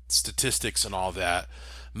into statistics and all that,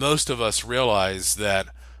 most of us realize that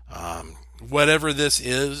whatever this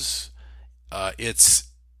is,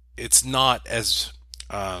 it's not as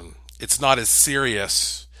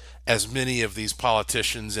serious as many of these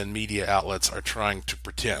politicians and media outlets are trying to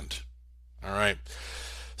pretend. All right.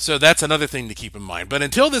 So that's another thing to keep in mind. But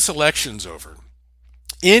until this election's over,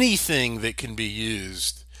 anything that can be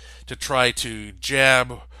used to try to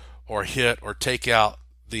jab or hit or take out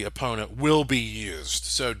the opponent will be used.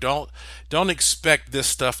 So don't expect this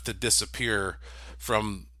stuff to disappear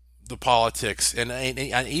from the politics. And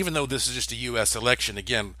even though this is just a U.S. election,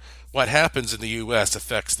 again, what happens in the U.S.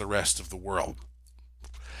 affects the rest of the world.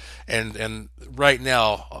 And right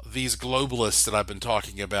now, these globalists that I've been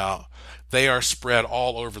talking about, they are spread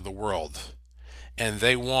all over the world, and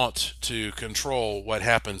they want to control what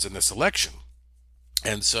happens in this election.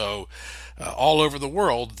 And so all over the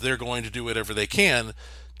world, they're going to do whatever they can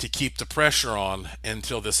to keep the pressure on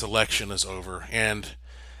until this election is over. And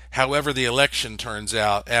however the election turns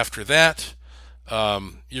out after that,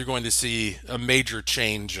 you're going to see a major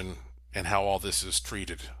change in how all this is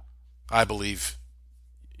treated. I believe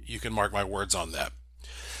you can mark my words on that.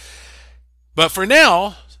 But for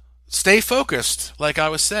now, stay focused. Like I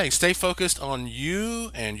was saying, stay focused on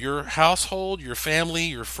you and your household, your family,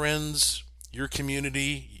 your friends, your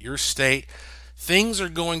community, your state. Things are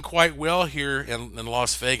going quite well here in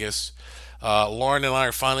Las Vegas. Lauren and I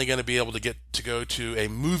are finally going to be able to get to go to a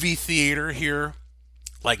movie theater here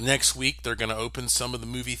Like next week, they're going to open some of the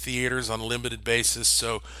movie theaters on a limited basis.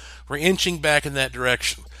 So we're inching back in that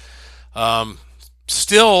direction. Um,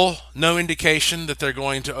 Still no indication that they're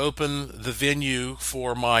going to open the venue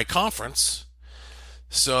for my conference.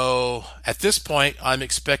 So at this point, I'm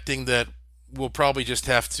expecting that we'll probably just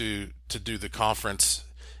have to do the conference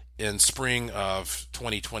in spring of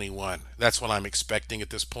 2021. That's what I'm expecting at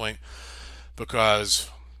this point because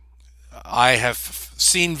I have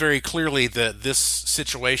seen very clearly that this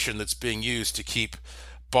situation that's being used to keep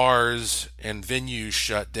bars and venues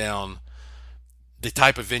shut down, the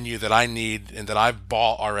type of venue that I need and that I've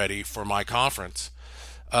bought already for my conference,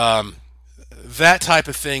 um, that type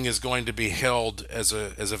of thing is going to be held as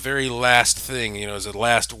a very last thing, as a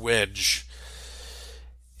last wedge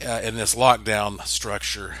in this lockdown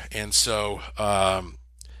structure. And so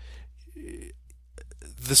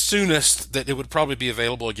the soonest that it would probably be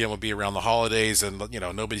available again would be around the holidays, and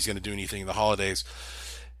nobody's going to do anything in the holidays.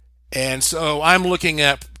 And so I'm looking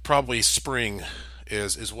at probably spring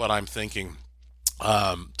is what I'm thinking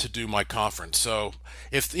to do my conference. So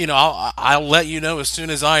if I'll let you know as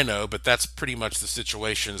soon as I know, but that's pretty much the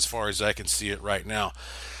situation as far as I can see it right now.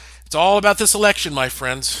 It's all about this election, my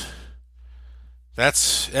friends.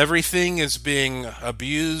 That's everything is being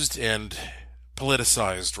abused and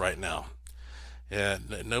politicized right now.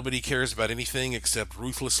 And nobody cares about anything except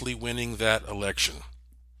ruthlessly winning that election.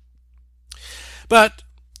 But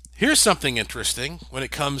here's something interesting when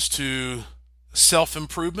it comes to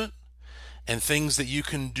self-improvement and things that you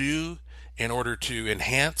can do in order to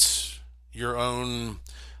enhance your own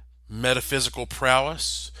metaphysical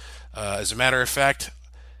prowess. As a matter of fact,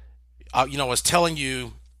 I was telling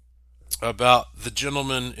you about the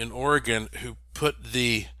gentleman in Oregon who put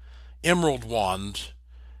the emerald wand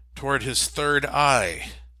toward his third eye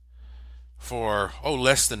for,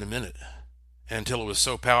 less than a minute until it was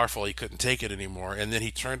so powerful he couldn't take it anymore. And then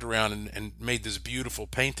he turned around and made this beautiful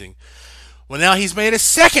painting. Well, now he's made a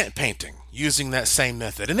second painting using that same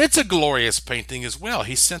method. And it's a glorious painting as well.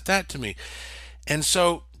 He sent that to me. And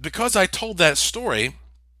so, because I told that story,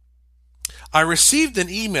 I received an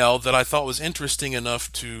email that I thought was interesting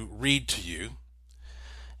enough to read to you.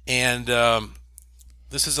 And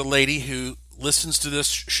this is a lady who listens to this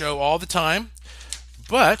show all the time.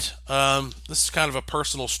 But this is kind of a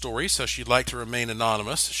personal story, so she'd like to remain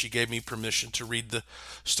anonymous. She gave me permission to read the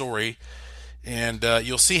story. And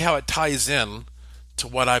you'll see how it ties in to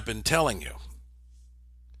what I've been telling you.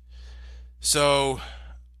 So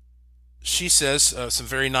she says some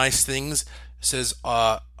very nice things. Says,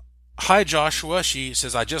 hi, Joshua. She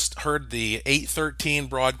says, I just heard the 813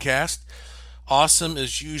 broadcast. Awesome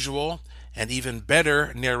as usual, and even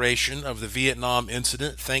better narration of the Vietnam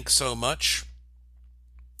incident. Thanks so much.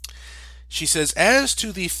 She says, as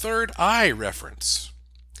to the third eye reference,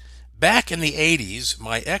 back in the 80s,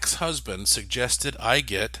 my ex-husband suggested I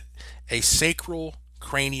get a sacral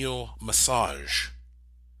cranial massage.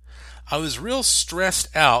 I was real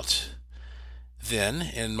stressed out then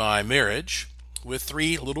in my marriage with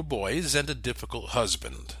 3 little boys and a difficult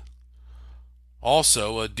husband.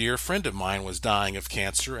 Also, a dear friend of mine was dying of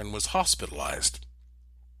cancer and was hospitalized.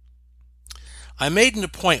 I made an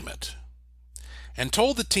appointment and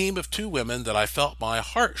told the team of 2 women that I felt my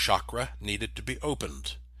heart chakra needed to be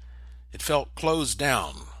opened. It felt closed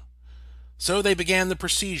down. So they began the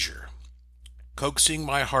procedure, coaxing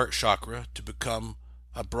my heart chakra to become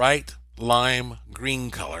a bright lime green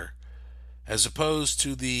color, as opposed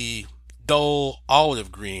to the dull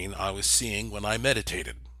olive green I was seeing when I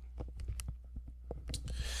meditated.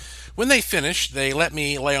 When they finished, they let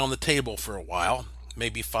me lay on the table for a while.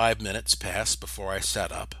 Maybe 5 minutes passed before I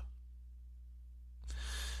sat up.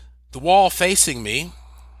 The wall facing me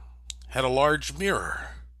had a large mirror.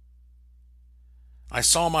 I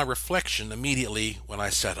saw my reflection immediately when I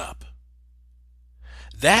sat up.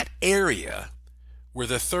 That area where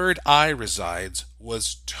the third eye resides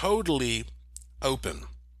was totally open.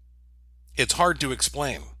 It's hard to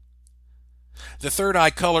explain. The third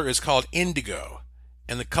eye color is called indigo,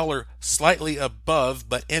 and the color slightly above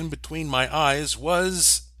but in between my eyes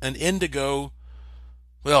was an indigo,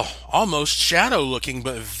 almost shadow looking,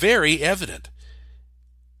 but very evident.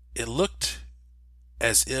 It looked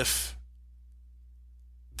as if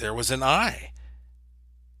there was an eye.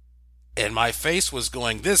 And my face was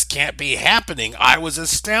going, this can't be happening. I was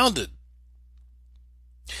astounded.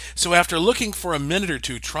 So after looking for a minute or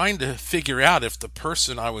two, trying to figure out if the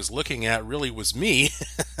person I was looking at really was me,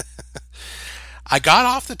 I got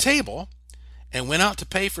off the table and went out to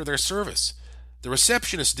pay for their service. The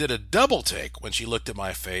receptionist did a double take when she looked at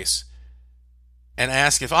my face and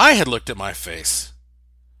asked if I had looked at my face.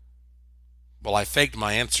 Well, I faked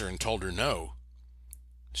my answer and told her no.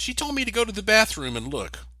 She told me to go to the bathroom and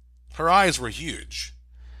look. Her eyes were huge.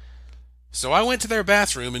 So I went to their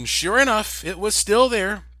bathroom, and sure enough, it was still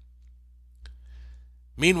there.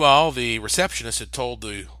 Meanwhile, the receptionist had told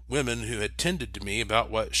the women who had tended to me about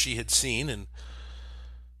what she had seen, and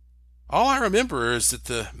all I remember is that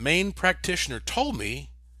the main practitioner told me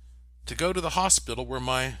to go to the hospital where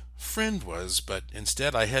my friend was, but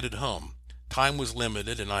instead I headed home. Time was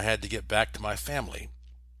limited, and I had to get back to my family.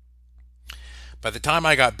 By the time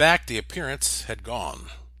I got back, the appearance had gone.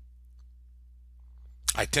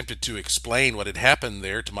 I attempted to explain what had happened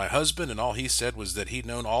there to my husband, and all he said was that he'd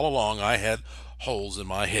known all along I had holes in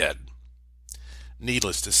my head.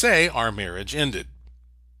 Needless to say, our marriage ended.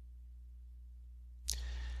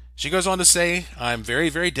 She goes on to say, I'm very,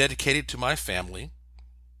 very dedicated to my family.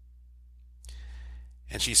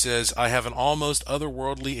 And she says, I have an almost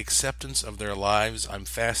otherworldly acceptance of their lives. I'm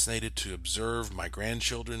fascinated to observe my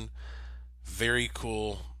grandchildren. Very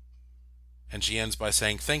cool. And she ends by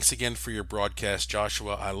saying, thanks again for your broadcast,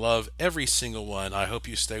 Joshua. I love every single one. I hope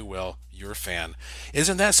you stay well. You're a fan.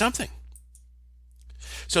 Isn't that something?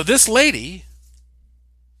 So this lady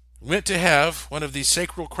went to have one of these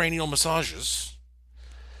sacral cranial massages,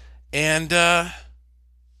 and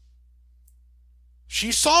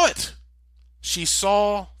she saw it. She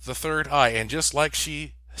saw the third eye, and just like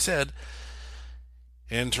she said,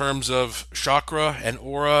 in terms of chakra and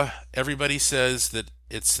aura, everybody says that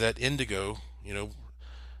it's that indigo,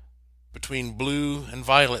 between blue and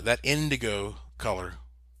violet, that indigo color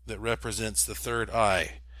that represents the third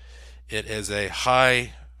eye. It is a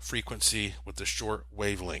high frequency with a short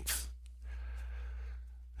wavelength.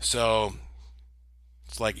 So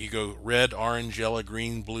it's like you go red, orange, yellow,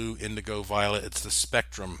 green, blue, indigo, violet. It's the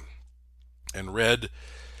spectrum. And red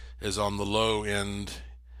is on the low end,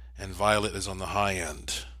 and violet is on the high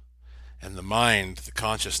end. And the mind, the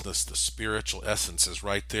consciousness, the spiritual essence is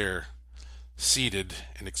right there, seated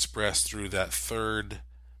and expressed through that third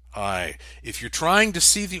eye. If you're trying to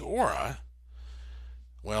see the aura,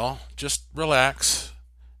 well, just relax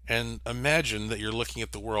and imagine that you're looking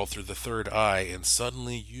at the world through the third eye, and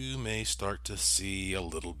suddenly you may start to see a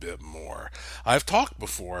little bit more. I've talked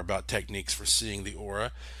before about techniques for seeing the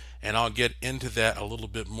aura, and I'll get into that a little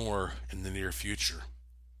bit more in the near future.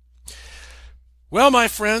 Well, my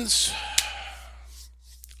friends,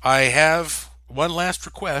 I have one last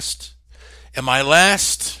request. In my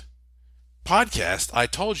last podcast, I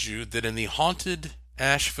told you that in the Haunted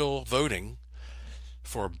Asheville voting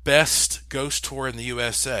for best ghost tour in the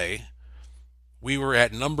USA, we were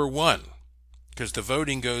at number 1 because the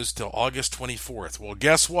voting goes till August 24th. Well,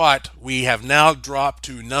 guess what? We have now dropped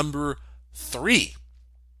to number 3.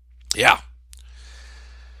 Yeah.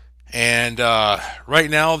 And right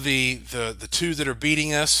now, the two that are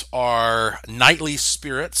beating us are Nightly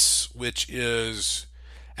Spirits, which is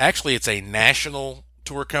actually it's a national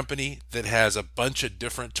tour company that has a bunch of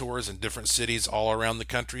different tours in different cities all around the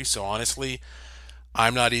country. So honestly,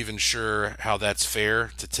 I'm not even sure how that's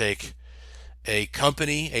fair to take a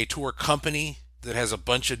tour company that has a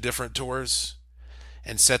bunch of different tours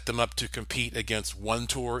and set them up to compete against one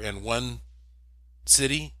tour in one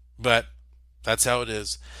city, but that's how it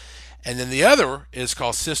is. And then the other is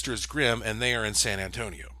called Sisters Grimm, and they are in San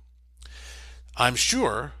Antonio. I'm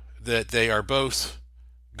sure that they are both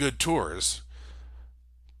good tours,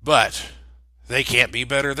 but they can't be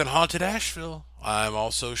better than Haunted Asheville. I'm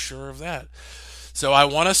also sure of that. So I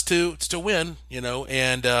want us to win,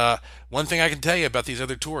 and one thing I can tell you about these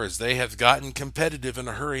other tours, they have gotten competitive in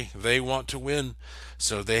a hurry. They want to win.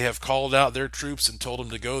 So they have called out their troops and told them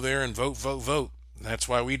to go there and vote, vote, vote. That's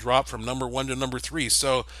why we dropped from number 1 to number 3.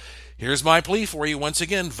 So here's my plea for you once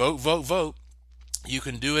again, vote, vote, vote. You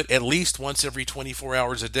can do it at least once every 24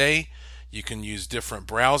 hours a day. You can use different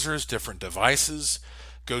browsers, different devices.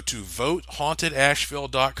 Go to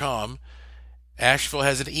votehauntedasheville.com. Asheville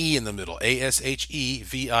has an E in the middle,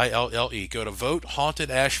 ASHEVILLE. Go to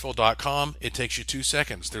votehauntedasheville.com. It takes you 2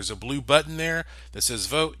 seconds. There's a blue button there that says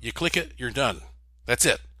vote. You click it, you're done. That's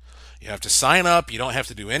it. You have to sign up. You don't have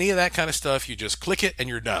to do any of that kind of stuff. You just click it and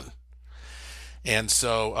you're done. And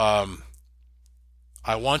so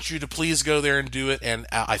I want you to please go there and do it. And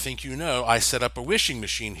I think I set up a wishing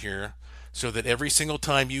machine here so that every single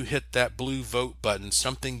time you hit that blue vote button,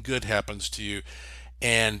 something good happens to you.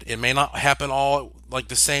 And it may not happen all like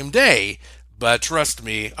the same day, but trust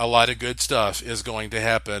me, a lot of good stuff is going to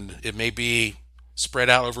happen. It may be spread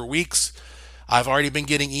out over weeks. I've already been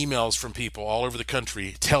getting emails from people all over the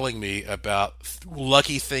country telling me about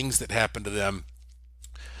lucky things that happened to them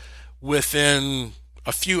within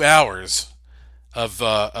a few hours of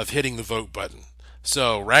hitting the vote button.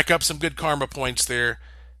 So rack up some good karma points there.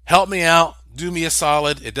 Help me out. do me a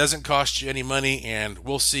solid. It doesn't cost you any money, and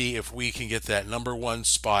we'll see if we can get that number one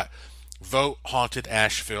spot.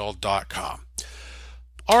 VoteHauntedAsheville.com.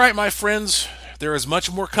 All right, my friends, there is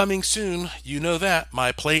much more coming soon. You know that.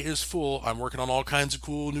 My plate is full. I'm working on all kinds of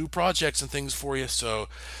cool new projects and things for you, so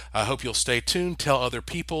I hope you'll stay tuned. Tell other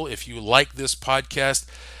people if you like this podcast.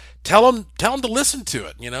 Tell them to listen to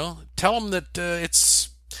it, Tell them that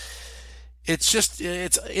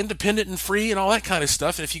it's independent and free and all that kind of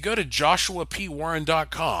stuff. And if you go to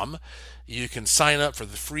joshuapwarren.com, you can sign up for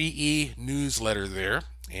the free e-newsletter there,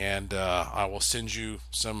 and I will send you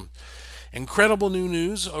some incredible new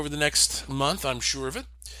news over the next month, I'm sure of it.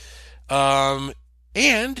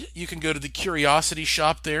 And you can go to the Curiosity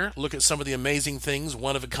Shop there, look at some of the amazing things,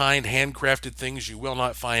 one-of-a-kind, handcrafted things you will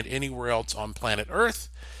not find anywhere else on planet Earth.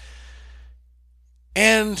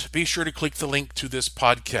 And be sure to click the link to this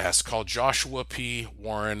podcast called Joshua P.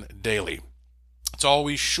 Warren Daily. It's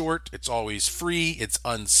always short, it's always free, it's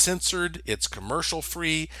uncensored, it's commercial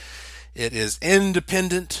free, it is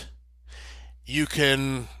independent. You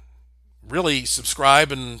can really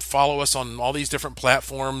subscribe and follow us on all these different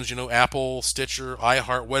platforms, Apple, Stitcher,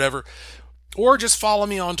 iHeart, whatever. Or just follow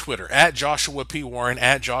me on Twitter, at Joshua P. Warren,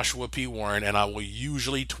 and I will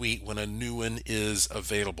usually tweet when a new one is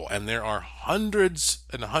available. And there are hundreds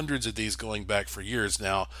and hundreds of these going back for years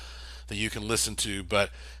now that you can listen to. But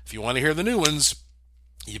if you want to hear the new ones,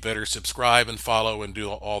 you better subscribe and follow and do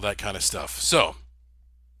all that kind of stuff. So,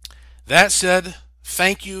 that said,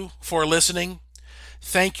 thank you for listening.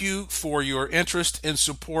 Thank you for your interest and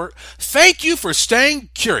support. Thank you for staying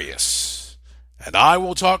curious. And I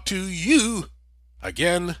will talk to you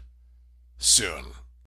again soon.